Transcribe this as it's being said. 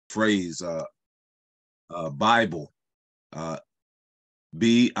phrase Bible,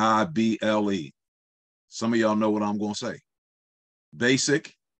 Bible. Some of y'all know what I'm going to say.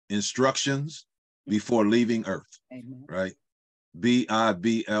 Basic instructions before leaving Earth. Amen. Right?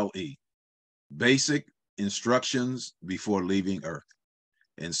 Bible. Basic instructions before leaving Earth.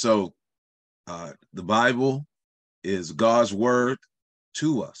 And so the Bible is God's word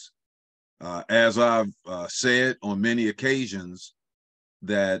to us. As I've said on many occasions,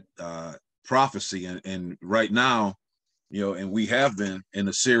 that prophecy, and right now, and we have been in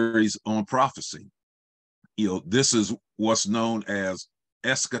a series on prophecy. This is what's known as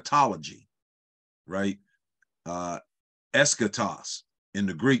eschatology, right? Eschatos in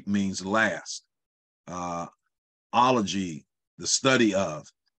the Greek means last. Ology, the study of.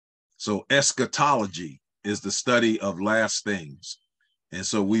 So eschatology is the study of last things. And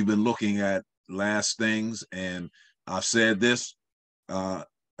so we've been looking at last things, and I've said this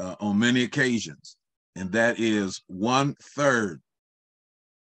on many occasions, and that is 1/3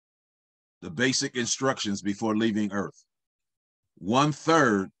 the basic instructions before leaving Earth.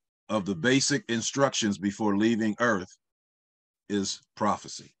 1/3 of the basic instructions before leaving Earth is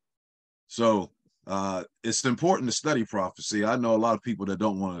prophecy. So it's important to study prophecy. I know a lot of people that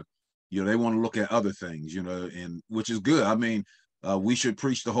don't want to, they want to look at other things, and which is good. I mean, we should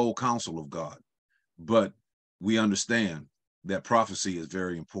preach the whole counsel of God, but we understand that prophecy is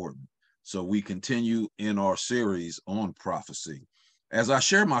very important. So we continue in our series on prophecy. As I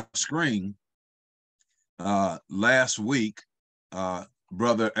share my screen, last week,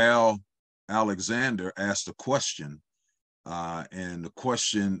 Brother Alexander asked a question, and the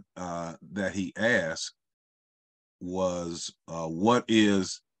question that he asked was, what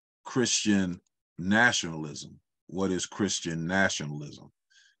is Christian nationalism? What is Christian nationalism?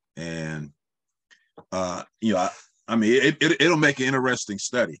 And I mean, it'll make an interesting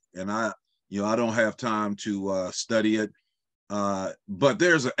study, and I don't have time to study it, but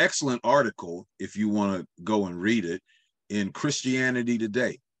there's an excellent article if you want to go and read it in Christianity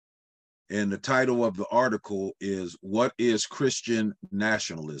Today, and the title of the article is "What is Christian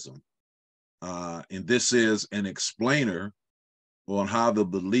Nationalism?" And this is an explainer on how the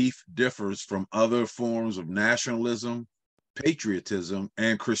belief differs from other forms of nationalism, patriotism,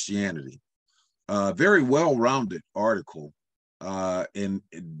 and Christianity. Very well-rounded article, and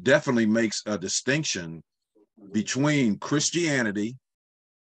it definitely makes a distinction between Christianity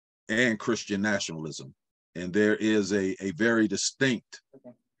and Christian nationalism. And there is a very distinct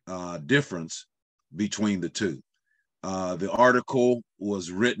difference between the two. The article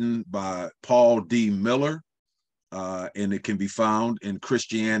was written by Paul D. Miller, and it can be found in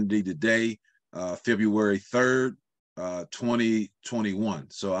Christianity Today, February 3rd,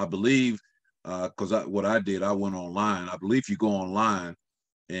 2021. So I believe, because what I did, I went online. I believe you go online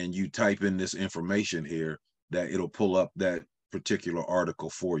and you type in this information here, that it'll pull up that particular article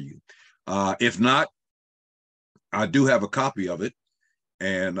for you. If not, I do have a copy of it,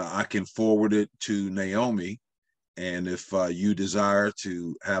 and I can forward it to Naomi. And if you desire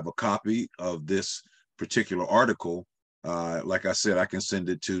to have a copy of this particular article, like I said, I can send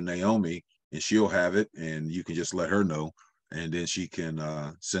it to Naomi, and she'll have it, and you can just let her know, and then she can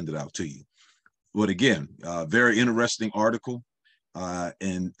send it out to you. But again, very interesting article.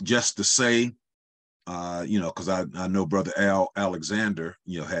 And just to say, because I know Brother Alexander,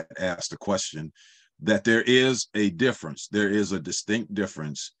 had asked a question, that there is a difference. There is a distinct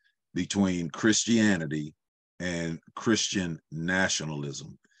difference between Christianity and Christian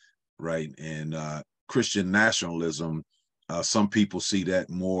nationalism, right? And Christian nationalism, some people see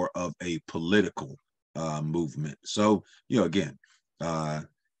that more of a political movement. So, again,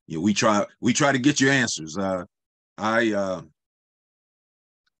 we try to get you answers. I'm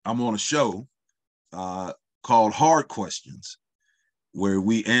on a show called Hard Questions, where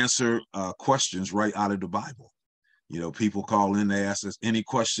we answer questions right out of the Bible. People call in, they ask us any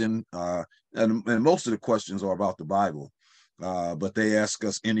question, and most of the questions are about the Bible, but they ask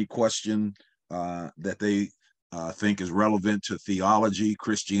us any question that they think is relevant to theology,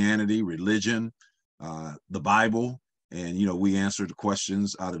 Christianity, religion, the Bible, and we answer the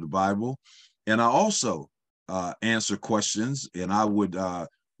questions out of the Bible. And I also answer questions, and I would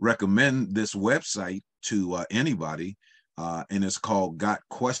recommend this website to anybody, and it's called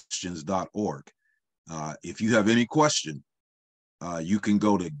gotquestions.org. If you have any question, you can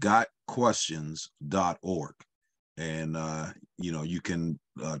go to gotquestions.org, and you can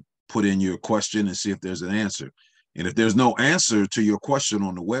put in your question and see if there's an answer. And if there's no answer to your question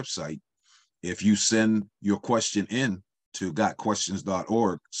on the website, if you send your question in to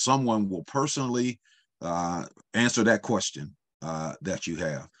gotquestions.org, someone will personally answer that question that you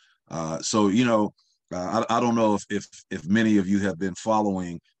have. So, I don't know if many of you have been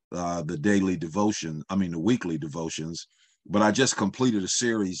following the daily devotion, the weekly devotions, but I just completed a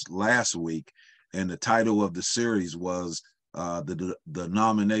series last week, and the title of the series was the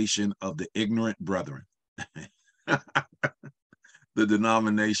denomination of the ignorant brethren. The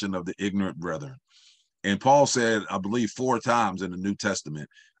denomination of the ignorant brethren. And Paul said, I believe 4 times in the New Testament,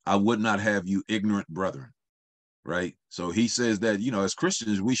 I would not have you ignorant brethren, right? So he says that, as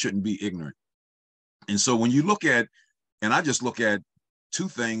Christians, we shouldn't be ignorant. And so when you look at, and I just look at 2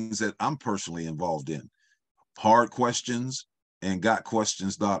 things that I'm personally involved in, Hard Questions and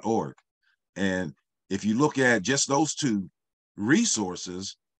gotquestions.org. And if you look at just those 2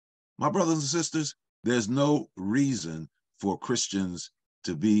 resources, my brothers and sisters, there's no reason for Christians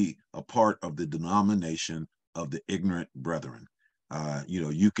to be a part of the denomination of the ignorant brethren.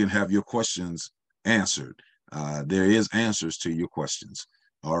 You can have your questions answered. There is answers to your questions.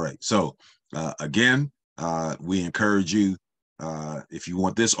 All right. So again, we encourage you, if you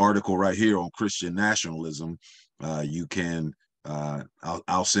want this article right here on Christian nationalism, you can,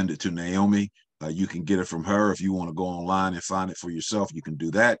 I'll send it to Naomi. You can get it from her. If you want to go online and find it for yourself, you can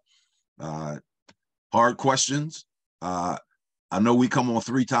do that. Hard Questions. I know we come on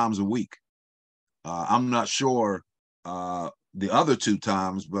 3 times a week. I'm not sure the other 2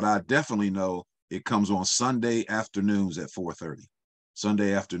 times, but I definitely know it comes on Sunday afternoons at 4:30.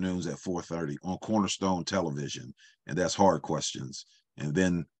 Sunday afternoons at 4:30 on Cornerstone Television, and that's Hard Questions. And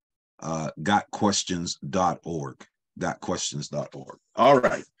then gotquestions.org. Gotquestions.org. All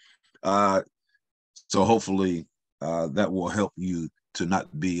right. So hopefully that will help you to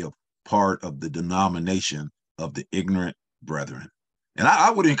not be a part of the denomination of the ignorant brethren. And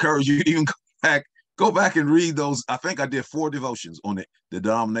I would encourage you to even go back and read those. I think I did 4 devotions on the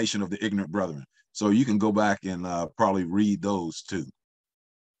denomination of the ignorant brethren. So you can go back and probably read those too.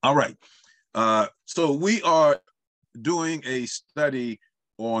 All right. So we are doing a study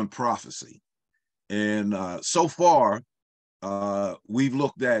on prophecy. And so far, we've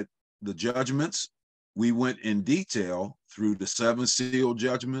looked at the judgments. We went in detail through the 7 seal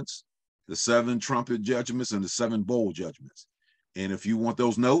judgments, the 7 trumpet judgments, and the 7 bowl judgments. And if you want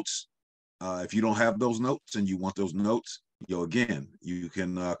those notes, if you don't have those notes and you want those notes, again, you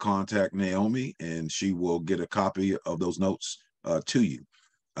can contact Naomi and she will get a copy of those notes to you.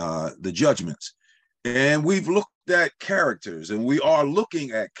 The judgments. And we've looked at characters, and we are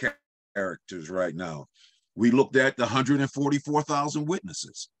looking at characters right now. We looked at the 144,000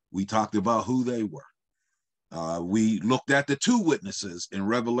 witnesses. We talked about who they were. We looked at the 2 witnesses in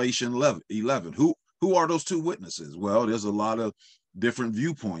Revelation 11. Who are those 2 witnesses? Well, there's a lot of different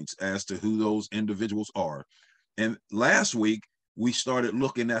viewpoints as to who those individuals are. And last week, we started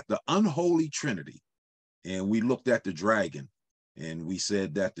looking at the unholy Trinity, and we looked at the dragon, and we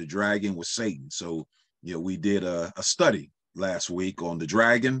said that the dragon was Satan. So, we did a study last week on the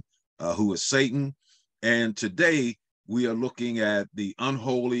dragon, who is Satan. And today, we are looking at the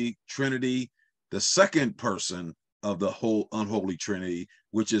unholy Trinity, the second person of the whole unholy Trinity,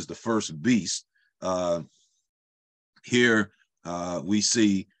 which is the first beast. Here we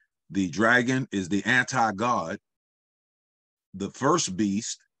see the dragon is the anti-God. The first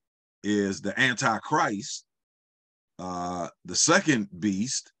beast is the antichrist. The second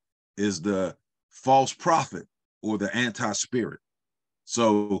beast is the false prophet or the anti-spirit.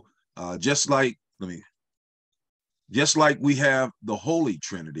 So just like we have the Holy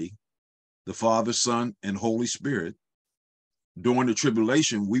Trinity, the Father, Son, and Holy Spirit, during the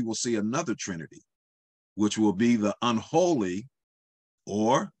tribulation, we will see another Trinity, which will be the unholy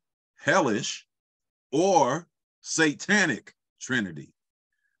or hellish or satanic Trinity.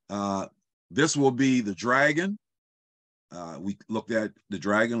 This will be the dragon. We looked at the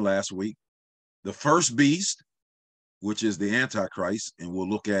dragon last week. The first beast, which is the Antichrist, and we'll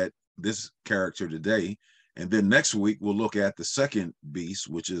look at this character today. And then next week, we'll look at the second beast,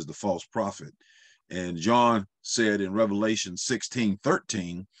 which is the false prophet. And John said in Revelation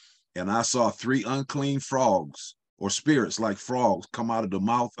 16:13, and I saw 3 unclean frogs or spirits like frogs come out of the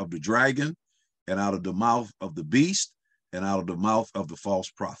mouth of the dragon and out of the mouth of the beast and out of the mouth of the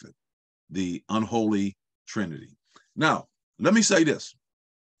false prophet, the unholy Trinity. Now, let me say this,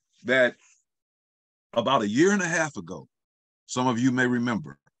 that about 1.5 years ago, some of you may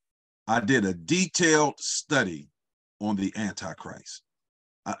remember, I did a detailed study on the Antichrist.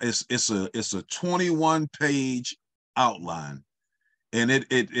 It's a 21-page outline, and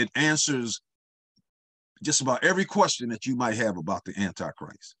it answers just about every question that you might have about the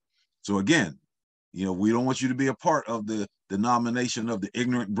Antichrist. So again, we don't want you to be a part of the denomination of the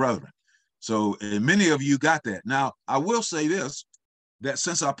ignorant brethren. So, and many of you got that. Now, I will say this, that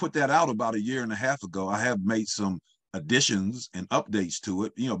since I put that out about a year and a half ago, I have made some additions and updates to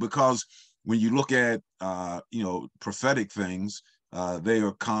it, because when you look at, prophetic things, they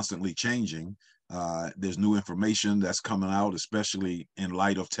are constantly changing. There's new information that's coming out, especially in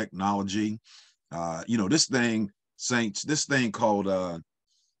light of technology. This thing, saints, this thing called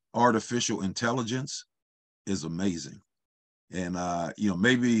artificial intelligence is amazing. And,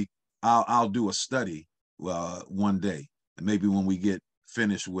 maybe I'll do a study one day. And maybe when we get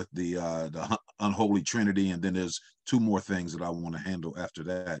finished with the Unholy Trinity, and then there's two more things that I want to handle after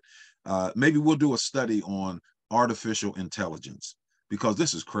that. Maybe we'll do a study on artificial intelligence, because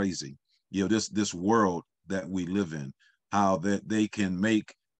this is crazy. This world that we live in, how that they can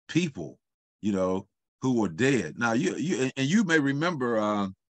make people, who are dead. Now you may remember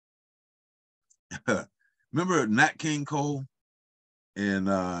remember Nat King Cole,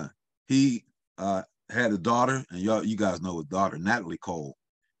 and he had a daughter, and you guys know his daughter, Natalie Cole.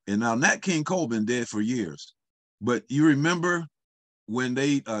 And now Nat King Cole been dead for years, but you remember when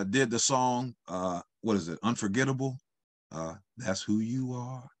they did the song, what is it, Unforgettable? That's who you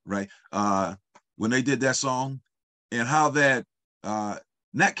are, right? When they did that song, and how that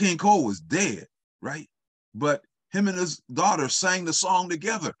Nat King Cole was dead, right? But him and his daughter sang the song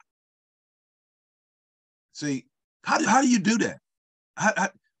together. See, how do you do that?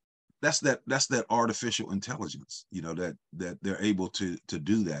 That's that artificial intelligence, that they're able to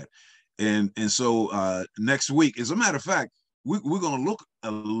do that. And so next week, as a matter of fact, we're going to look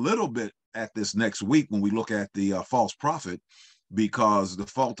a little bit at this next week when we look at the false prophet, because the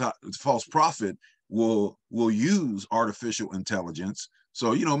false prophet will use artificial intelligence.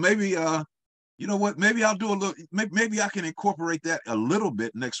 So maybe maybe I'll do a little, maybe I can incorporate that a little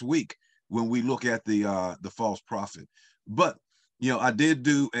bit next week when we look at the false prophet. But I did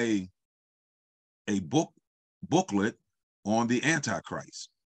do a booklet on the Antichrist,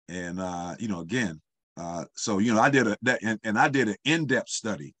 and again, so I did I did an in-depth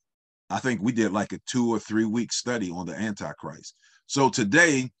study. I think we did like a 2 or 3 week study on the Antichrist. So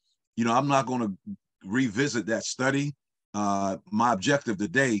today, I'm not going to revisit that study. My objective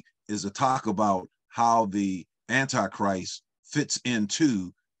today is to talk about how the Antichrist fits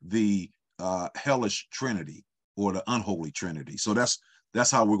into the hellish Trinity, or the unholy Trinity. So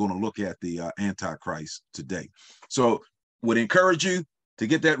that's how we're going to look at the Antichrist today. So would encourage you to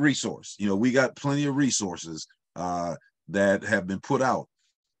get that resource. We got plenty of resources that have been put out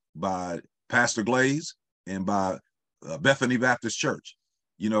by Pastor Glaze and by Bethany Baptist Church.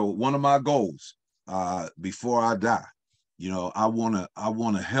 One of my goals before I die, I want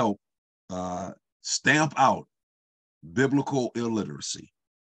to help stamp out biblical illiteracy.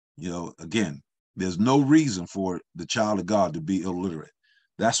 Again, there's no reason for the child of God to be illiterate.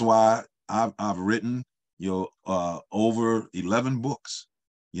 That's why I've written, over 11 books,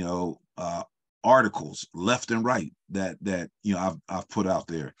 articles left and right that I've put out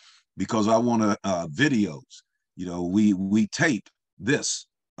there, because I want to videos. We tape this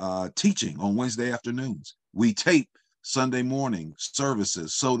teaching on Wednesday afternoons. We tape Sunday morning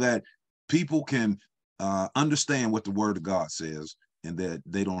services so that people can understand what the Word of God says, and that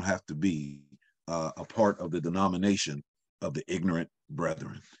they don't have to be a part of the denomination of the ignorant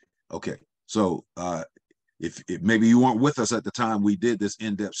brethren. Okay, so if maybe you weren't with us at the time we did this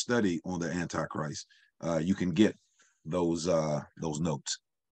in-depth study on the Antichrist, you can get those notes.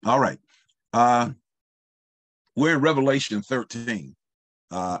 All right, we're in Revelation 13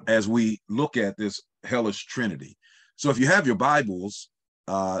 as we look at this hellish Trinity. So if you have your Bibles,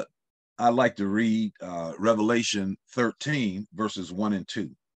 I'd like to read Revelation 13 verses 1 and 2.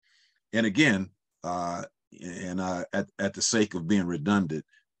 And again, at the sake of being redundant,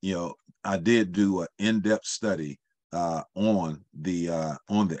 I did do an in-depth study on the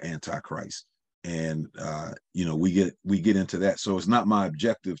Antichrist, and we get into that. So it's not my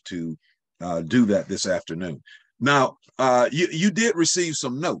objective to do that this afternoon. Now, you did receive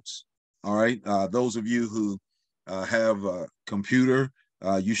some notes. All right, those of you who have a computer,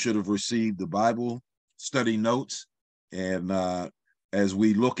 you should have received the Bible study notes. And as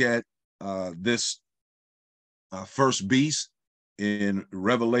we look at this first beast in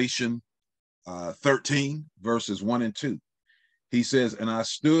Revelation 13, verses 1 and 2, he says, and I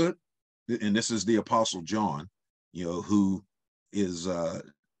stood, and this is the Apostle John, who is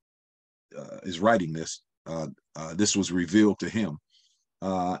writing this. This was revealed to him.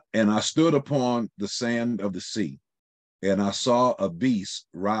 And I stood upon the sand of the sea, and I saw a beast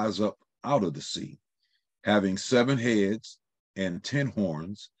rise up out of the sea, having 7 heads and 10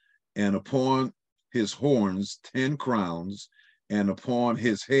 horns, and upon his horns 10 crowns, and upon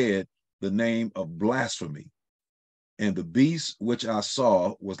his head the name of blasphemy. And the beast which I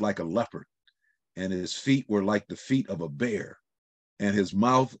saw was like a leopard, and his feet were like the feet of a bear, and his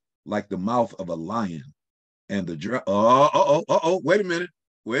mouth like the mouth of a lion. And the wait a minute,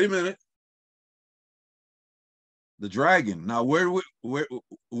 wait a minute. The dragon. Now, where do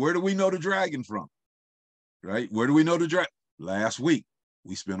we know the dragon from? Right? Where do we know the dragon? Last week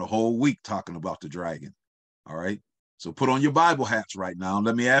we spent a whole week talking about the dragon. All right. So put on your Bible hats right now.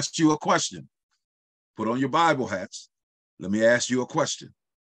 Let me ask you a question. Put on your Bible hats. Let me ask you a question.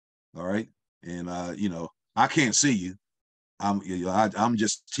 All right. And I can't see you. I'm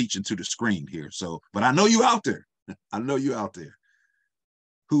just teaching to the screen here. So, but I know you out there. I know you out there.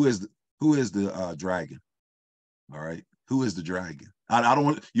 Who is the dragon? All right. Who is the dragon? I don't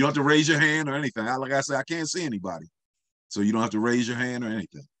want you don't have to raise your hand or anything. Like I said, I can't see anybody. So you don't have to raise your hand or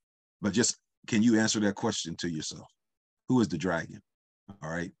anything. But just can you answer that question to yourself? Who is the dragon? All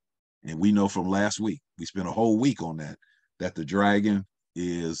right. And we know from last week, we spent a whole week on that the dragon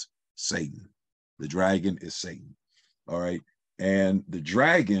is Satan. The dragon is Satan. All right. And the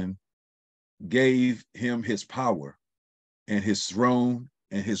dragon gave him his power and his throne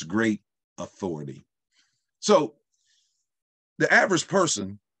and his great authority. So the average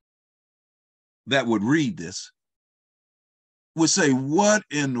person that would read this would say, what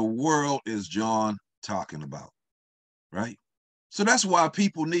in the world is John talking about? Right? So that's why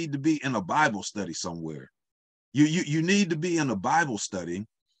people need to be in a Bible study somewhere. You need to be in a Bible study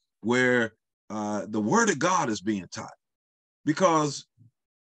where the word of God is being taught, because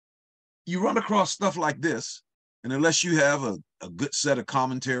you run across stuff like this, and unless you have a good set of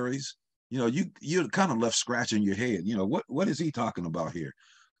commentaries, you're kind of left scratching your head. What is he talking about here?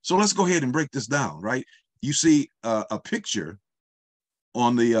 So let's go ahead and break this down, right? You see a picture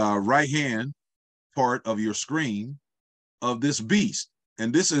on the right-hand part of your screen of this beast,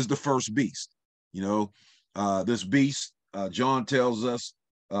 and this is the first beast. This beast, John tells us,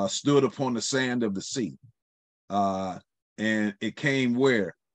 stood upon the sand of the sea, and it came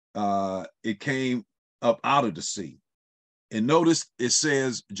where? It came up out of the sea. And notice it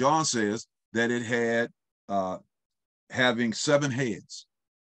says, John says that it had having 7 heads.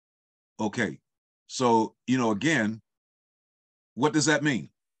 Okay, so again, what does that mean?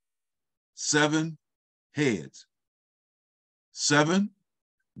 7 heads. 7,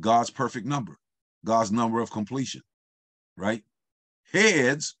 God's perfect number, God's number of completion, right?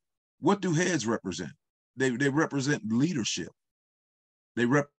 Heads, what do heads represent? They represent leadership. They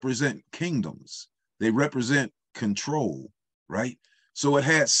represent kingdoms. They represent control, right? So it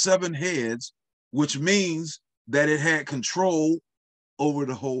had 7 heads, which means that it had control over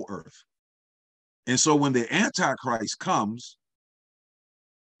the whole earth. And so when the Antichrist comes,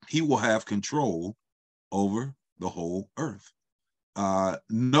 he will have control over the whole earth.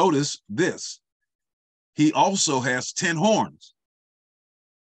 Notice this. He also has 10 horns.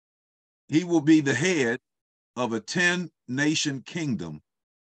 He will be the head of a 10-nation kingdom,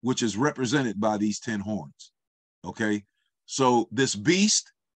 which is represented by these 10 horns. Okay, so this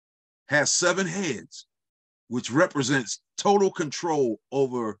beast has 7 heads, which represents total control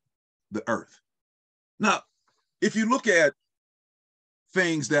over the earth. Now, if you look at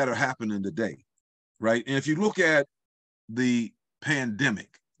things that are happening today, right, and if you look at the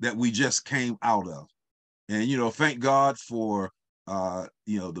pandemic that we just came out of, and thank God for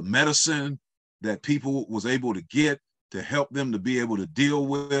the medicine that people was able to get to help them to be able to deal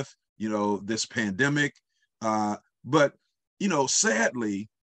with this pandemic, but sadly,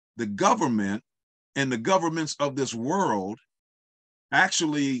 the government and the governments of this world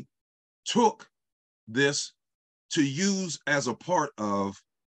actually took this to use as a part of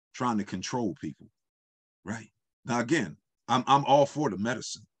trying to control people, right? Now, again, I'm all for the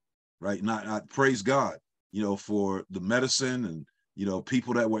medicine, right? And I praise God, for the medicine and,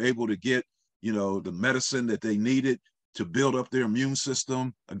 people that were able to get, the medicine that they needed to build up their immune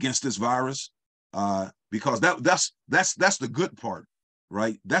system against this virus, because that's the good part,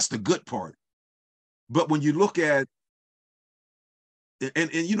 right? That's the good part. But when you look at,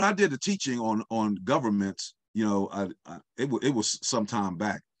 and I did a teaching on governments, it was some time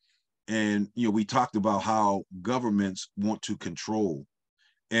back. And, we talked about how governments want to control.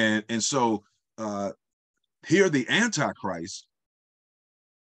 And so here the Antichrist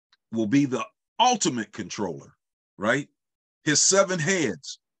will be the ultimate controller, right? His 7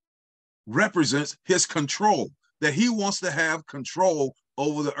 heads represents his control, that he wants to have control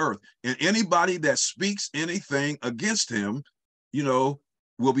over the earth. And anybody that speaks anything against him, will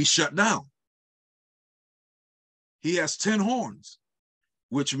be shut down. He has 10 horns,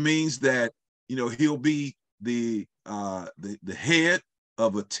 which means that he'll be the head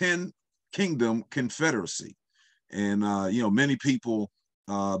of a 10 kingdom confederacy. And many people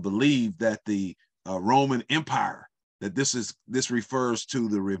believe that the Roman Empire, that this refers to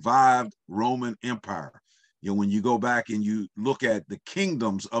the revived Roman Empire. When you go back and you look at the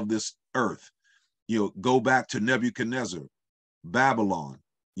kingdoms of this earth, go back to Nebuchadnezzar, Babylon.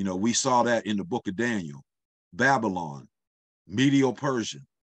 We saw that in the book of Daniel. Babylon, Medo-Persia,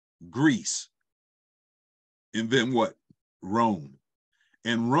 Greece, and then what? Rome.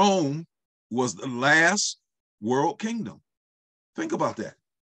 And Rome was the last world kingdom. Think about that.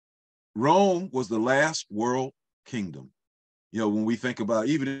 Rome was the last world kingdom. When we think about,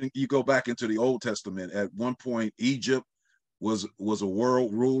 even you go back into the Old Testament, at one point, Egypt was a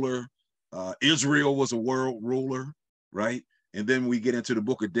world ruler. Israel was a world ruler, right? And then we get into the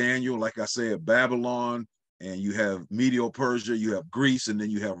book of Daniel, like I said, Babylon, and you have Medo-Persia, you have Greece, and then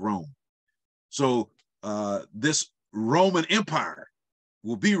you have Rome. So this Roman Empire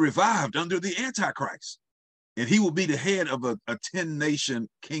will be revived under the Antichrist, and he will be the head of a 10-nation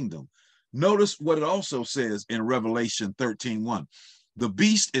kingdom. Notice what it also says in Revelation 13:1. The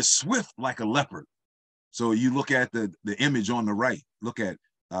beast is swift like a leopard. So you look at the image on the right, look at,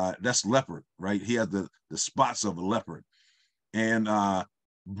 that's leopard, right? He has the spots of a leopard. And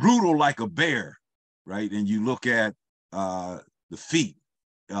brutal like a bear, right? And you look at the feet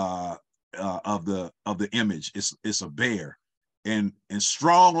of the image. It's a bear. And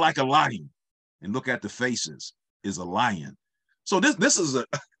strong like a lion. And look at the faces, is a lion. So this is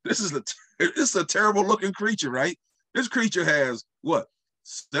a terrible looking creature, right? This creature has what?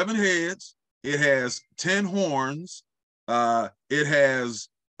 7 heads. It has 10 horns. It has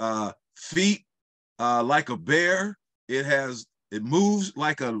feet like a bear. It moves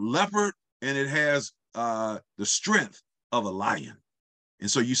like a leopard, and it has the strength of a lion.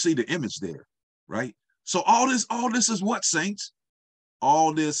 And so you see the image there, right? So all this is what, saints?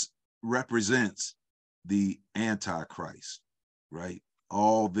 All this represents the Antichrist, right?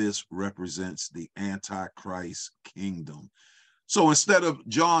 All this represents the Antichrist kingdom. So instead of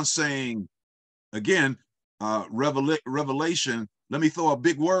John saying, again, Revelation, let me throw a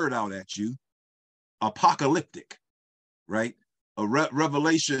big word out at you, apocalyptic, right?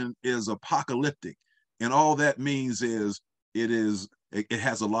 Revelation is apocalyptic. And all that means is it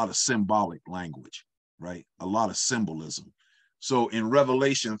has a lot of symbolic language, right? A lot of symbolism. So in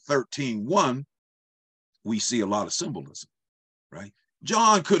Revelation 13:1, we see a lot of symbolism, right?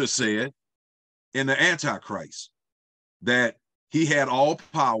 John could have said in the Antichrist that he had all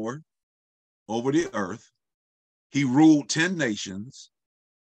power over the earth. He ruled 10 nations.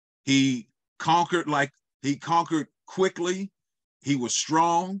 He conquered quickly. He was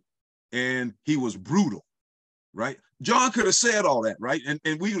strong, and he was brutal, right? John could have said all that, right? And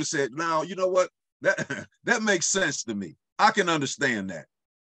we would have said, now, you know what? That makes sense to me. I can understand that.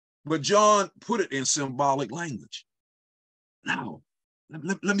 But John put it in symbolic language. Now,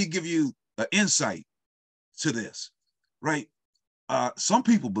 let me give you an insight to this, right? Some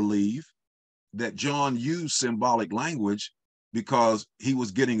people believe that John used symbolic language because he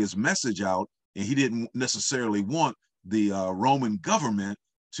was getting his message out, and he didn't necessarily want the Roman government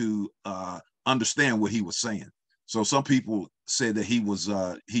to understand what he was saying. So some people said that he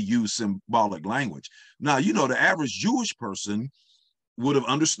used symbolic language. Now, the average Jewish person would have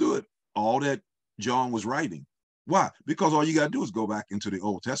understood all that John was writing. Why? Because all you got to do is go back into the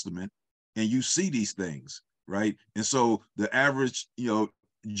Old Testament and you see these things, right? And so the average,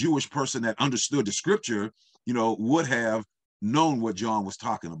 Jewish person that understood the scripture, would have known what John was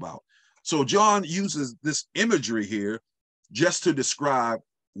talking about. So John uses this imagery here just to describe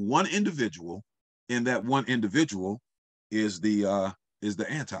one individual, and that one individual is the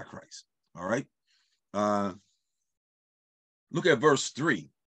Antichrist. All right. Look at verse 3,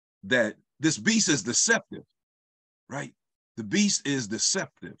 that this beast is deceptive, right? The beast is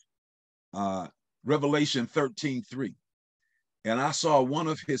deceptive. Revelation 13:3. And I saw one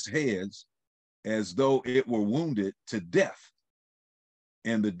of his heads as though it were wounded to death,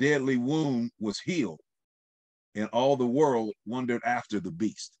 and the deadly wound was healed, and all the world wondered after the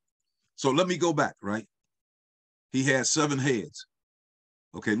beast. So let me go back, right? He had 7 heads.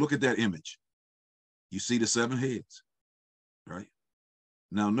 Okay, look at that image. You see the 7 heads, right?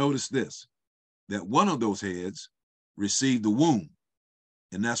 Now notice this, that one of those heads received the wound,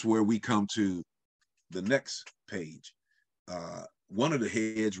 and that's where we come to the next page. One of the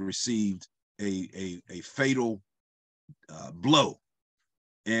heads received a fatal blow,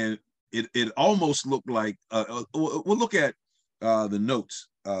 and it almost looked like we'll look at the notes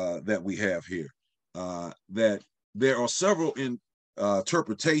that we have here, that there are several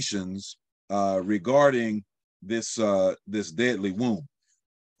interpretations regarding this deadly wound.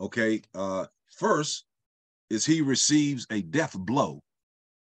 Okay, first, is he receives a death blow,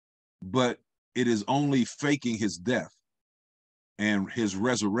 but it is only faking his death and his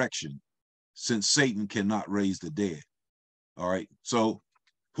resurrection, since Satan cannot raise the dead. All right. So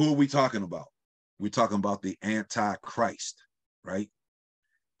who are we talking about? We're talking about the Antichrist, right?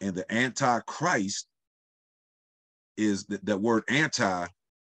 And the Antichrist is that word anti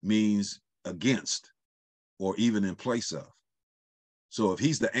means against or even in place of. So if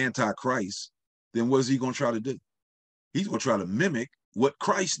he's the Antichrist, then what is he going to try to do? He's going to try to mimic what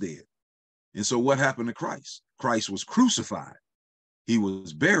Christ did. And so what happened to Christ? Christ was crucified. He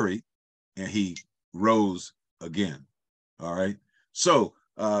was buried and he rose again. All right. So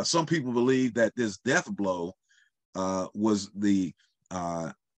some people believe that this death blow was the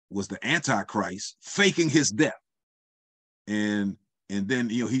Antichrist faking his death, and then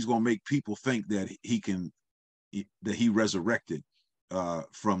he's going to make people think that he resurrected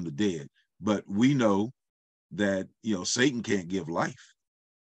from the dead. But we know that Satan can't give life.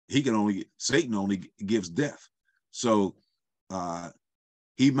 Satan only gives death. So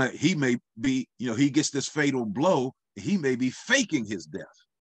he may be, he gets this fatal blow. He may be faking his death,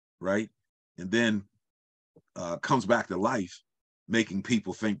 right? And then comes back to life, making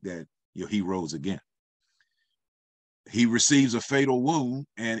people think that he rose again. He receives a fatal wound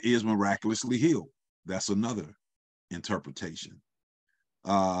and is miraculously healed. That's another interpretation.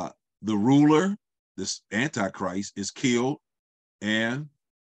 The ruler, this Antichrist, is killed and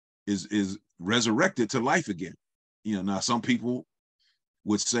is resurrected to life again. Now some people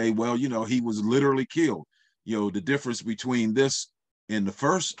would say, well, he was literally killed. The difference between this and the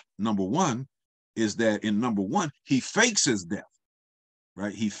first number one is that in number one, he fakes his death,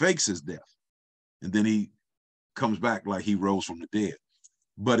 right? He fakes his death. And then he comes back like he rose from the dead.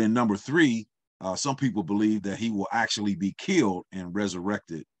 But in number three, some people believe that he will actually be killed and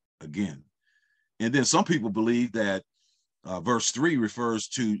resurrected again. And then some people believe that verse 3 refers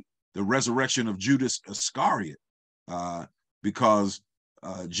to the resurrection of Judas Iscariot, because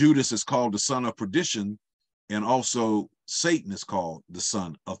Judas is called the son of perdition, and also Satan is called the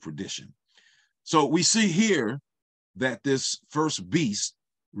son of perdition. So we see here that this first beast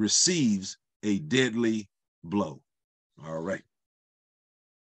receives a deadly blow. All right.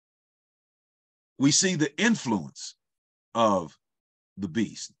 We see the influence of the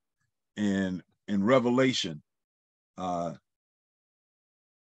beast in Revelation,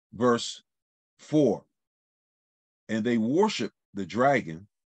 verse 4. And they worship the dragon.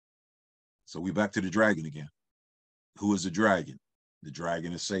 So we're back to the dragon again. Who is the dragon? The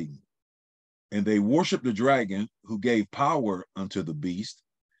dragon is Satan. And they worship the dragon who gave power unto the beast.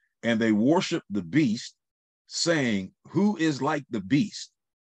 And they worship the beast, saying, who is like the beast?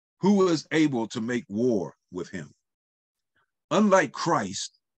 Who is able to make war with him? Unlike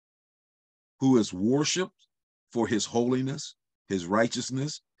Christ, who is worshiped for his holiness, his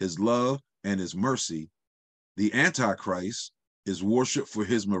righteousness, his love, and his mercy, the Antichrist is worshiped for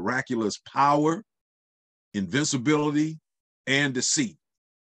his miraculous power, invincibility, and deceit,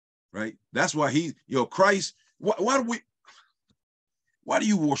 right? That's why Christ, why do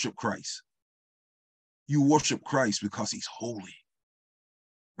you worship Christ? You worship Christ because he's holy.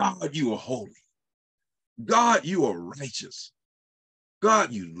 God, you are holy. God, you are righteous.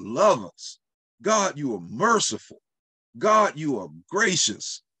 God, you love us. God, you are merciful. God, you are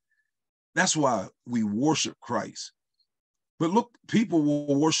gracious. That's why we worship Christ. But look, people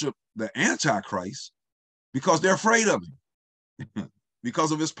will worship the Antichrist because they're afraid of him,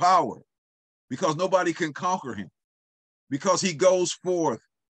 because of his power, because nobody can conquer him, because he goes forth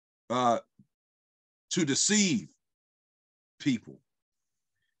to deceive people.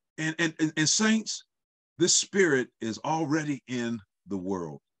 And saints, this spirit is already in the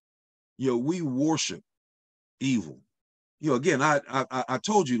world. We worship evil. Again, I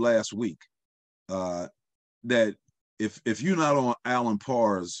told you last week that if you're not on Alan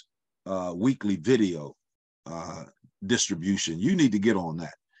Parr's weekly video distribution, you need to get on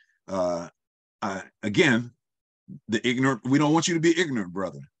that. Again, the ignorant, we don't want you to be ignorant,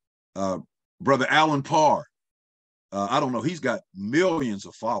 brother. Brother Alan Parr, I don't know, he's got millions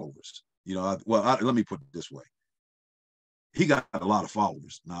of followers. Let me put it this way. He got a lot of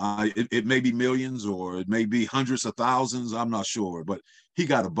followers. Now, it may be millions or it may be hundreds of thousands. I'm not sure, but he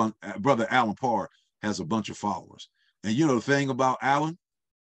got a bunch. Brother Alan Parr has a bunch of followers. And the thing about Alan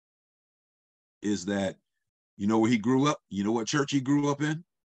is that, where he grew up? You know what church he grew up in?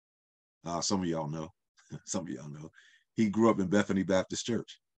 Some of y'all know. Some of y'all know. He grew up in Bethany Baptist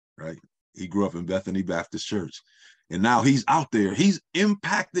Church, right? He grew up in Bethany Baptist Church. And now he's out there. He's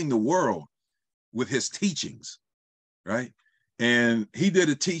impacting the world with his teachings, right? And he did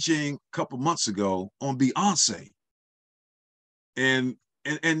a teaching a couple months ago on Beyonce. And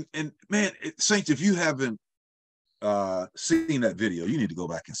man, Saints, if you haven't seen that video, you need to go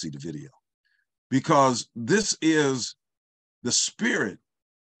back and see the video, because this is the spirit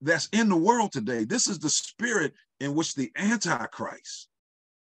that's in the world today. This is the spirit in which the Antichrist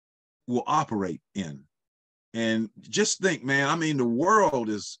will operate in. And just think, man, I mean, the world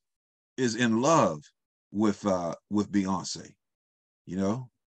is in love with Beyonce, you know,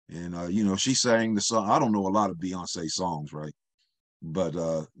 and you know, she sang the song. I don't know a lot of Beyonce songs, right? But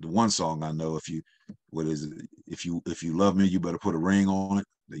the one song I know, what is it? If you love me, you better put a ring on it.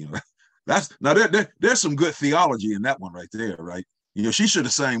 You know, that's now there's some good theology in that one right there, right? You know, she should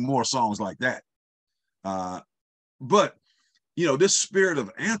have sang more songs like that. But you know, this spirit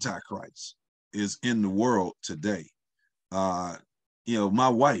of Antichrist is in the world today. You know, my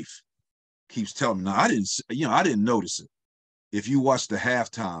wife keeps telling me, now I didn't notice it. If you watch the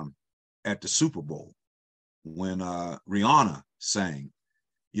halftime at the Super Bowl, when Rihanna sang,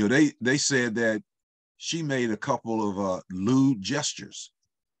 you know, they said that she made a couple of lewd gestures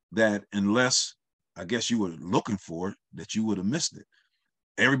that, unless I guess you were looking for it, that you would have missed it.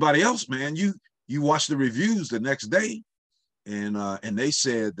 Everybody else, man, you watch the reviews the next day, and they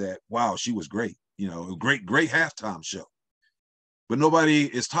said that, wow, she was great, you know, great halftime show. But nobody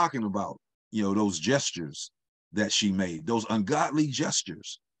is talking about, you know, those gestures that she made, those ungodly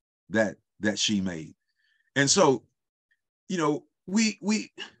gestures that she made. And so, you know, we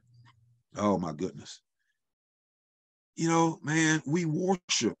oh my goodness, you know, man, we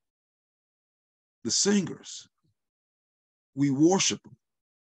worship the singers. We worship them.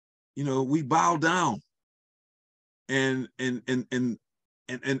 You know, we bow down, and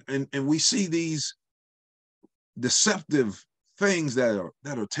we see these deceptive things that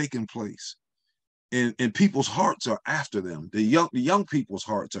are taking place, and people's hearts are after them. The young people's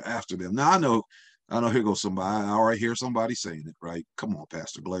hearts are after them. Now I know here goes somebody. I already hear somebody saying it, right? Come on,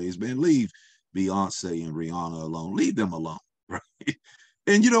 Pastor Glaze, man, leave Beyonce and Rihanna alone. Leave them alone, right?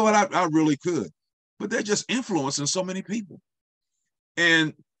 And you know what? I really could, but they're just influencing so many people,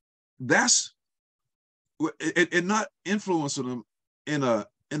 and that's it. Not influencing them in a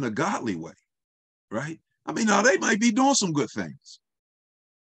godly way, right? I mean, now they might be doing some good things,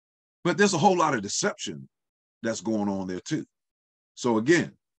 but there's a whole lot of deception that's going on there too. So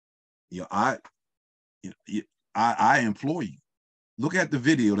again, you know, I implore you, look at the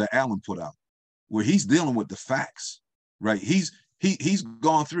video that Alan put out, where he's dealing with the facts, right? He's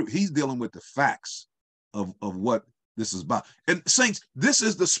gone through, he's dealing with the facts of what this is about. And saints, this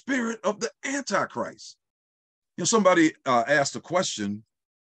is the spirit of the Antichrist. You know, somebody asked a question,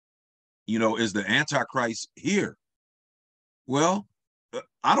 you know, is the Antichrist here? Well,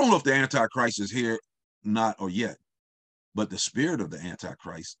 I don't know if the Antichrist is here, not or yet, but the spirit of the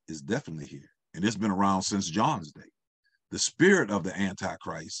Antichrist is definitely here. And it's been around since John's day. The spirit of the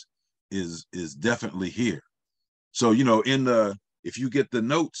Antichrist is definitely here. So, you know, if you get the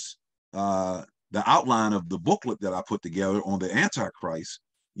notes, the outline of the booklet that I put together on the Antichrist,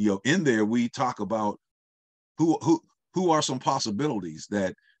 you know, in there we talk about who are some possibilities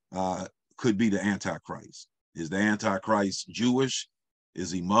that could be the Antichrist. Is the Antichrist Jewish?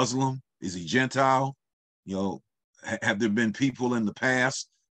 Is he Muslim? Is he Gentile? You know, have there been people in the past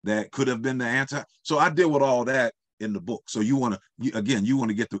that could have been the anti? So I deal with all that in the book. So you want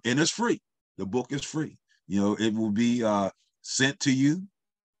to get through, and it's free. The book is free. You know, it will be sent to you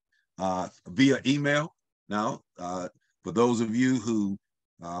via email. Now, for those of you who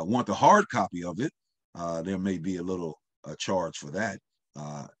want the hard copy of it, there may be a little charge for that,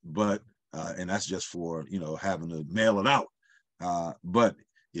 but and that's just for, you know, having to mail it out. But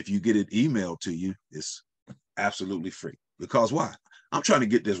if you get it emailed to you, it's absolutely free. Because why? I'm trying to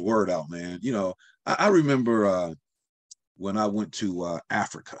get this word out, man. You know, I remember when I went to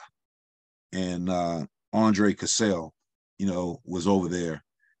Africa, and Andre Cassell, you know, was over there,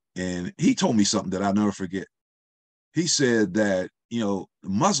 and he told me something that I'll never forget. He said that, you know,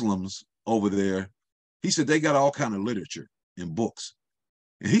 Muslims over there, he said they got all kind of literature and books,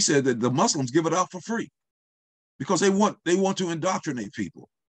 and he said that the Muslims give it out for free because they want to indoctrinate people.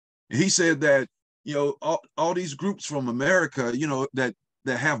 And he said that, you know, all these groups from America, you know, that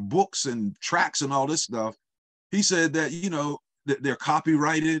have books and tracts and all this stuff, he said that, you know, that they're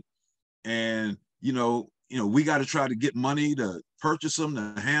copyrighted, and we got to try to get money to purchase them,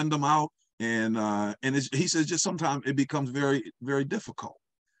 to hand them out, and he says just sometimes it becomes very, very difficult.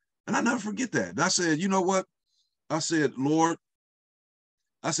 And I never forget that. And I said, you know what? I said, Lord,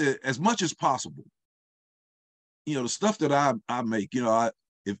 I said, as much as possible, you know, the stuff that I make, you know,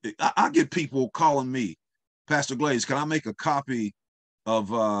 I get people calling me, Pastor Glaze, can I make a copy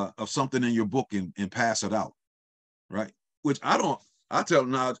of something in your book and pass it out? Right? Which I tell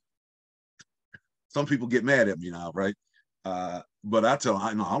them now, some people get mad at me now, right? But I tell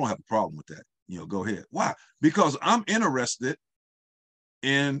them, I don't have a problem with that. Go ahead. Why? Because I'm interested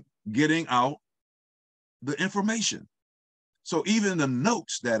in getting out the information. So even the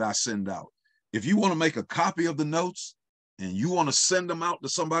notes that I send out, if you want to make a copy of the notes and you want to send them out to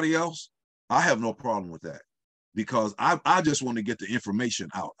somebody else, I have no problem with that, because I just want to get the information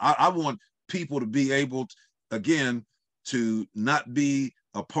out. I want people to be able to, again, to not be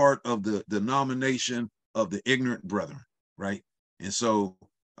a part of the denomination of the ignorant brethren, right? And so,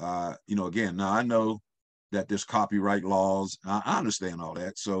 again, now I know that there's copyright laws. I understand all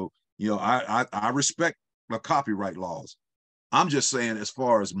that. So, I respect the copyright laws. I'm just saying, as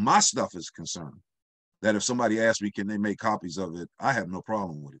far as my stuff is concerned, that if somebody asks me, can they make copies of it, I have no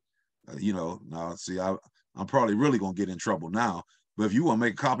problem with it. Now, see, I'm probably really going to get in trouble now. But if you want to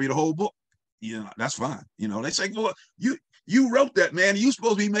make a copy of the whole book, that's fine. They say, well, you wrote that, man. You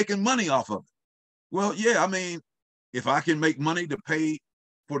supposed to be making money off of it. Well, yeah, I mean, if I can make money to pay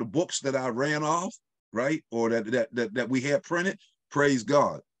for the books that I ran off, right, or that we had printed, praise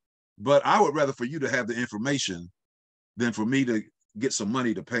God. But I would rather for you to have the information than for me to get some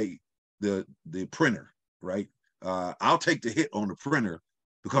money to pay the printer, right? I'll take the hit on the printer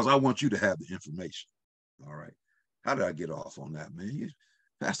because I want you to have the information. All right. How did I get off on that, man?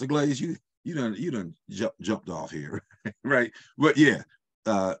 Pastor Glaze, you done jumped off here, right? But yeah.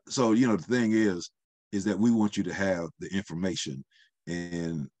 So the thing is that we want you to have the information,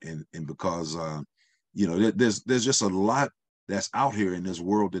 and because there's just a lot that's out here in this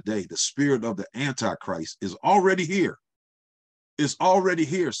world today. The spirit of the Antichrist is already here. It's already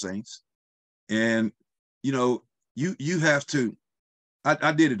here, saints. And you have to.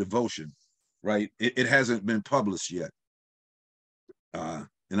 I did a devotion, right? It hasn't been published yet. And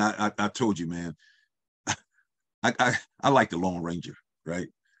I told you, man, I like the Lone Ranger, right?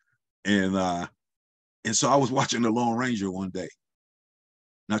 And so I was watching the Lone Ranger one day.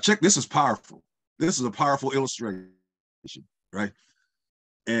 Now check, this is powerful. This is a powerful illustration, right?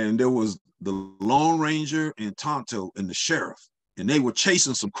 And there was the Lone Ranger and Tonto and the sheriff, and they were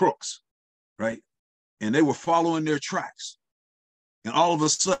chasing some crooks, right? And they were following their tracks. And all of a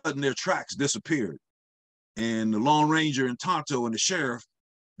sudden their tracks disappeared. And the Lone Ranger and Tonto and the sheriff,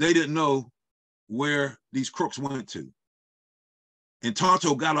 they didn't know where these crooks went to. And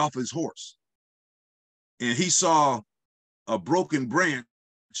Tonto got off his horse and he saw a broken branch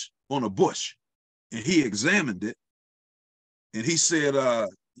on a bush, and he examined it and he said,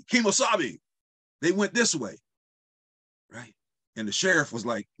 Kimosabi, they went this way, right? And the sheriff was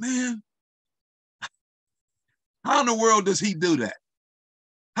like, man, how in the world does he do that?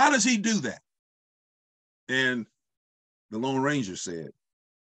 How does he do that? And the Lone Ranger said,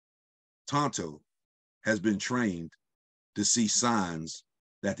 Tonto has been trained to see signs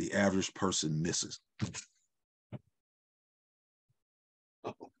that the average person misses.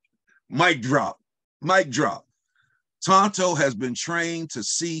 Mic drop. Mic drop. Tonto has been trained to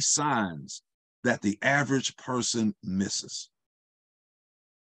see signs that the average person misses.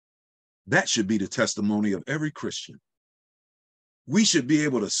 That should be the testimony of every Christian. We should be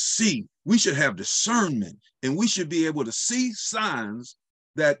able to see, we should have discernment, and we should be able to see signs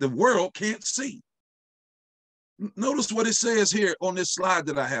that the world can't see. Notice what it says here on this slide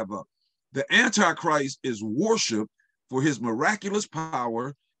that I have up. The Antichrist is worshiped for his miraculous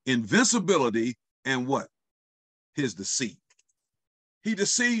power, invincibility, and what? His deceit. He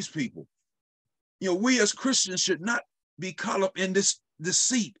deceives people. We as Christians should not be caught up in this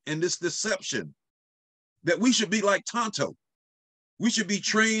deceit and this deception, that we should be like Tonto. We should be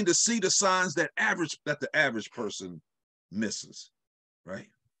trained to see the signs that the average person misses, right?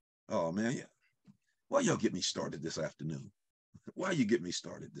 Oh, man, yeah. Why y'all get me started this afternoon? Why you get me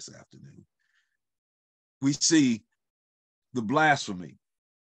started this afternoon? We see the blasphemy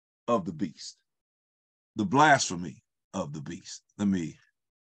of the beast. The blasphemy of the beast. Let me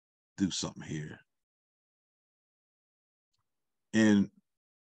do something here. In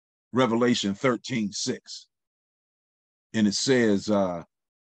Revelation 13:6, and it says,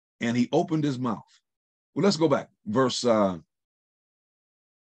 and he opened his mouth. Well, let's go back. Verse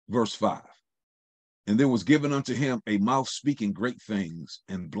 5. And there was given unto him a mouth speaking great things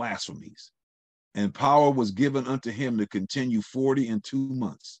and blasphemies. And power was given unto him to continue 42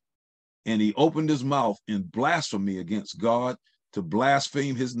 months. And he opened his mouth in blasphemy against God, to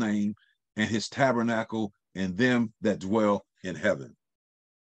blaspheme his name and his tabernacle and them that dwell in heaven.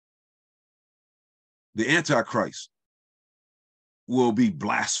 The Antichrist will be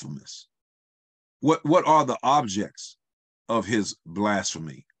blasphemous. What are the objects of his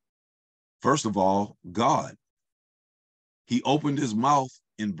blasphemy? First of all, God. He opened his mouth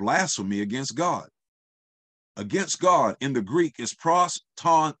in blasphemy against God. Against God in the Greek is pros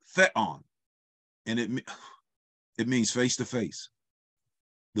ton theon, and it means face to face.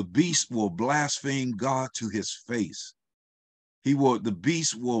 The beast will blaspheme God to his face. The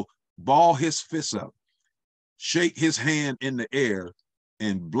beast will ball his fist up, shake his hand in the air,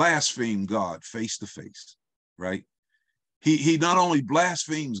 and blaspheme God face to face, right? He not only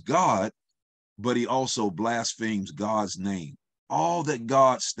blasphemes God, but he also blasphemes God's name, all that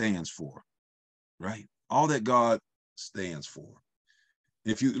God stands for, right? All that God stands for.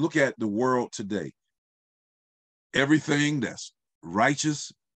 If you look at the world today, everything that's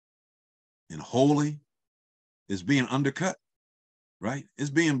righteous and holy is being undercut, right? It's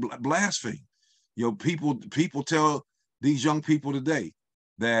being blasphemed. You know, people tell these young people today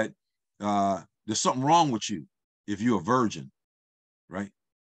that there's something wrong with you if you're a virgin, right?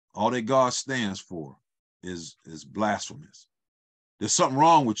 All that God stands for is blasphemous. There's something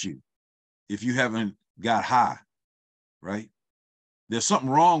wrong with you if you haven't got high, right? There's something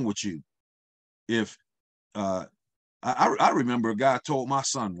wrong with you if I remember a guy told my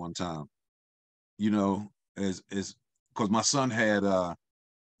son one time, you know, as because my son had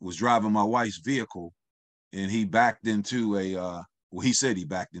was driving my wife's vehicle, and he backed into he said he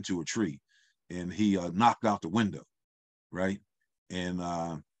backed into a tree, and he knocked out the window, right?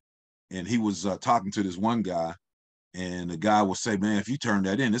 And he was talking to this one guy, and the guy will say, man, if you turn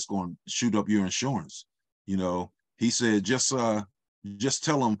that in, it's going to shoot up your insurance. You know, he said, just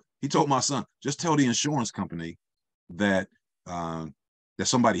tell him, he told my son, just tell the insurance company that that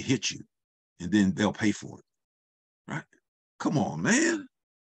somebody hit you, and then they'll pay for it, right? Come on, man.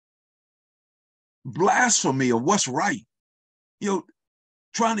 Blasphemy of what's right. You know,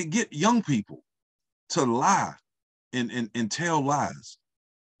 trying to get young people to lie and tell lies.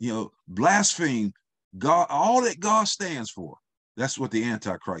 You know, blaspheme God, all that God stands for. That's what the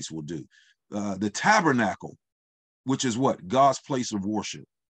Antichrist will do. The tabernacle, which is what? God's place of worship.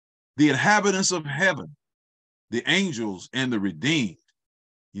 The inhabitants of heaven, the angels and the redeemed,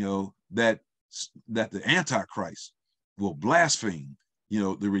 you know, that the Antichrist will blaspheme, you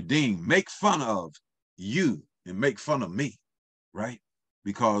know, the redeemed, make fun of you and make fun of me, right?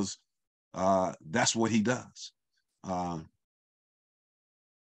 Because that's what he does.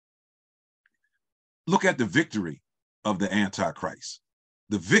 Look at the victory of the Antichrist,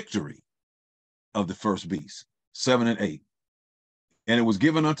 the victory of the first beast, 7 and 8. And it was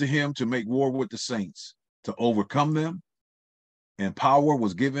given unto him to make war with the saints, to overcome them, and power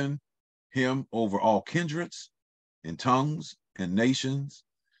was given him over all kindreds and tongues and nations.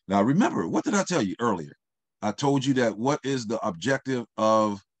 Now, remember, what did I tell you earlier? I told you that what is the objective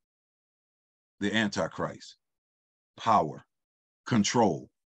of the Antichrist? Power, control.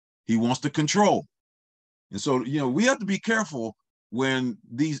 He wants to control. And so, you know, we have to be careful when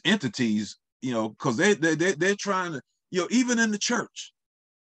these entities, you know, because they're trying to, you know, even in the church,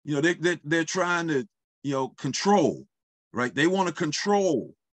 you know, they're trying to, you know, control, right? They want to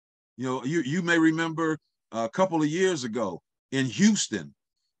control. You know, you may remember a couple of years ago in Houston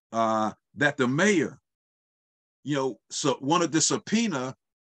that the mayor, you know, so wanted to subpoena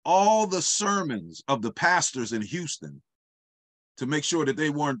all the sermons of the pastors in Houston to make sure that they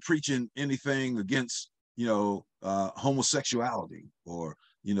weren't preaching anything against, you know, homosexuality or,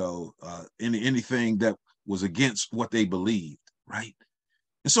 you know, anything that was against what they believed, right?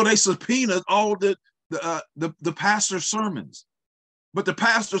 And so they subpoenaed all the pastor's sermons, but the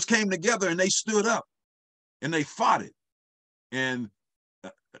pastors came together and they stood up and they fought it, and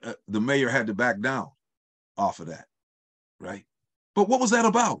the mayor had to back down off of that, right? But what was that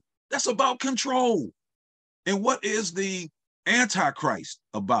about? That's about control. And what is the Antichrist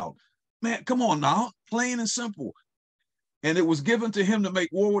about? Man, come on now, plain and simple. And it was given to him to make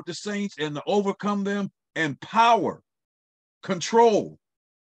war with the saints and to overcome them, and power, control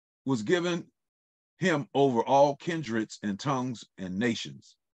was given him over all kindreds and tongues and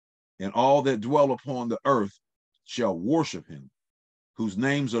nations. And all that dwell upon the earth shall worship him, whose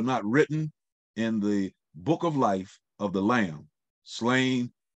names are not written in the book of life of the Lamb,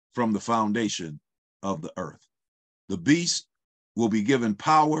 slain from the foundation of the earth. The beast will be given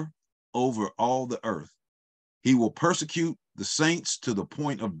power over all the earth. He will persecute the saints to the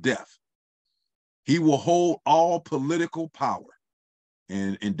point of death. He will hold all political power.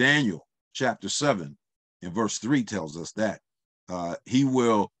 And in Daniel chapter 7 and verse 3 tells us that he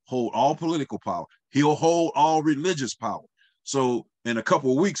will hold all political power. He'll hold all religious power. So in a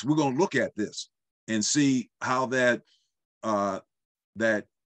couple of weeks, we're going to look at this and see how that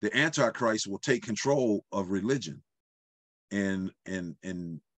the Antichrist will take control of religion, and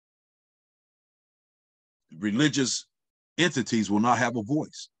religious entities will not have a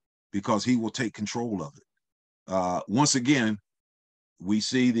voice because he will take control of it. Once again, we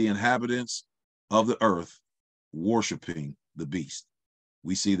see the inhabitants of the earth worshiping the beast.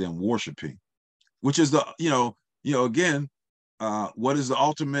 We see them worshiping, which is again, what is the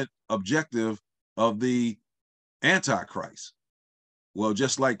ultimate objective of the Antichrist? Well,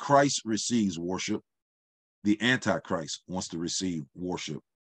 just like Christ receives worship, the Antichrist wants to receive worship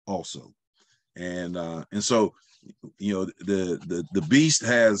also. And so, the beast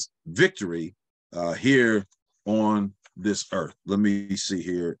has victory here on this earth. Let me see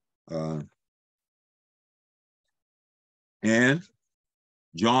here. And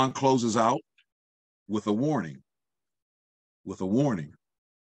John closes out with a warning.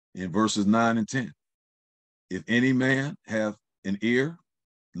 In verses 9 and 10. If any man have an ear,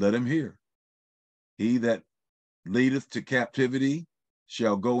 let him hear. He that leadeth to captivity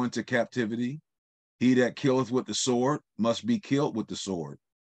shall go into captivity. He that killeth with the sword must be killed with the sword.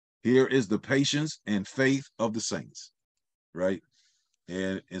 Here is the patience and faith of the saints, right?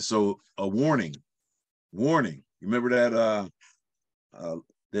 And so a warning. Remember that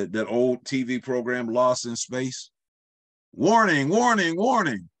old TV program, Lost in Space? Warning,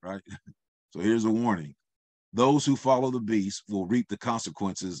 right? So here's a warning. Those who follow the beast will reap the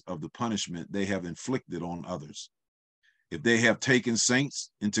consequences of the punishment they have inflicted on others. If they have taken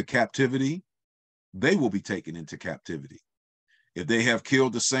saints into captivity, they will be taken into captivity. If they have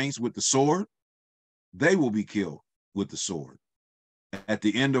killed the saints with the sword, they will be killed with the sword. At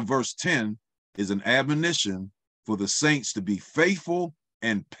the end of verse 10 is an admonition for the saints to be faithful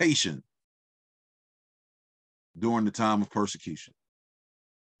and patient during the time of persecution.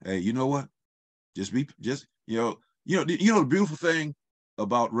 Hey, you know what? The beautiful thing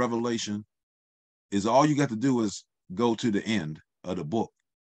about Revelation is all you got to do is go to the end of the book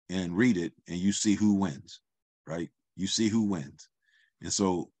and read it, and you see who wins, right? You see who wins. And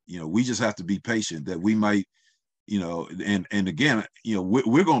so, we just have to be patient that we might, and again,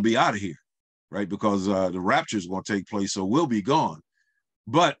 we're going to be out of here, right? Because the rapture is going to take place, so we'll be gone.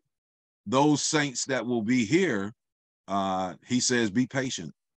 But those saints that will be here, he says, be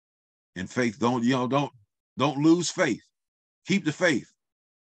patient and faith. Don't lose faith. Keep the faith,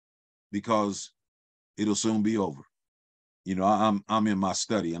 because it'll soon be over. I'm in my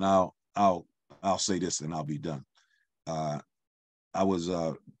study, and I'll say this and I'll be done. I was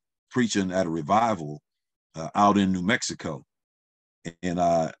preaching at a revival out in New Mexico, and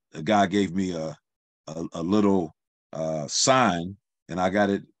a guy gave me a little sign, and I got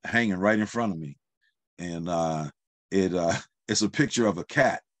it hanging right in front of me, and it's a picture of a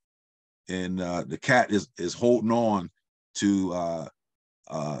cat, and the cat is holding on to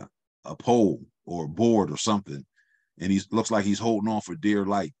a pole or a board or something, and he looks like he's holding on for dear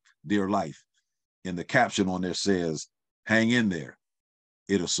life. And the caption on there says, "Hang in there,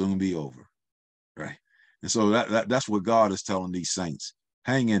 it'll soon be over." Right. And so that's what God is telling these saints.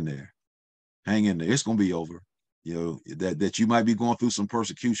 Hang in there. It's going to be over. That you might be going through some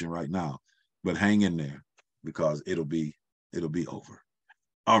persecution right now, but hang in there, because it'll be over.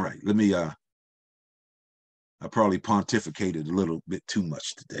 All right. Let me I probably pontificated a little bit too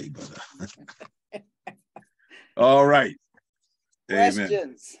much today, but all right.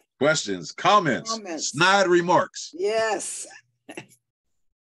 Questions, comments, snide remarks. Yes.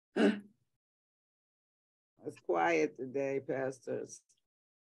 It's quiet today, pastors.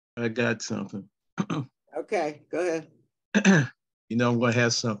 I got something. Okay, go ahead. I'm going to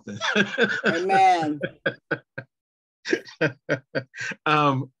have something. Amen.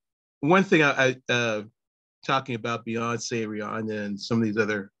 One thing I talking about Beyonce, Rihanna, and some of these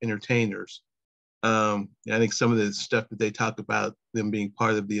other entertainers, I think some of the stuff that they talk about them being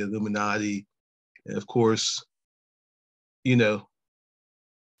part of the Illuminati, and of course,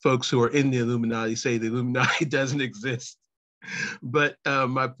 folks who are in the Illuminati say the Illuminati doesn't exist. But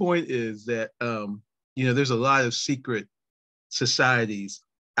my point is that, there's a lot of secret societies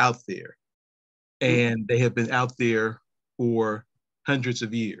out there, and they have been out there for hundreds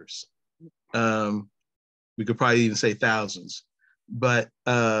of years. We could probably even say thousands. But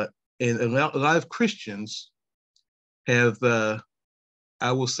and a lot of Christians have,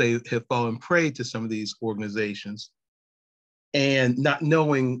 I will say, have fallen prey to some of these organizations, and not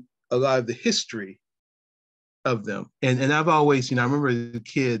knowing a lot of the history of them. And I've always, I remember as a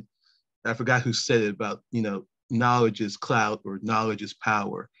kid, I forgot who said it about, knowledge is clout or knowledge is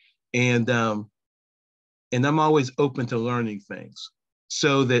power. And I'm always open to learning things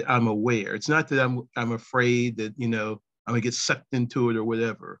so that I'm aware. It's not that I'm afraid that, I would get sucked into it or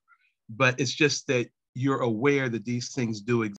whatever. But it's just that you're aware that these things do exist.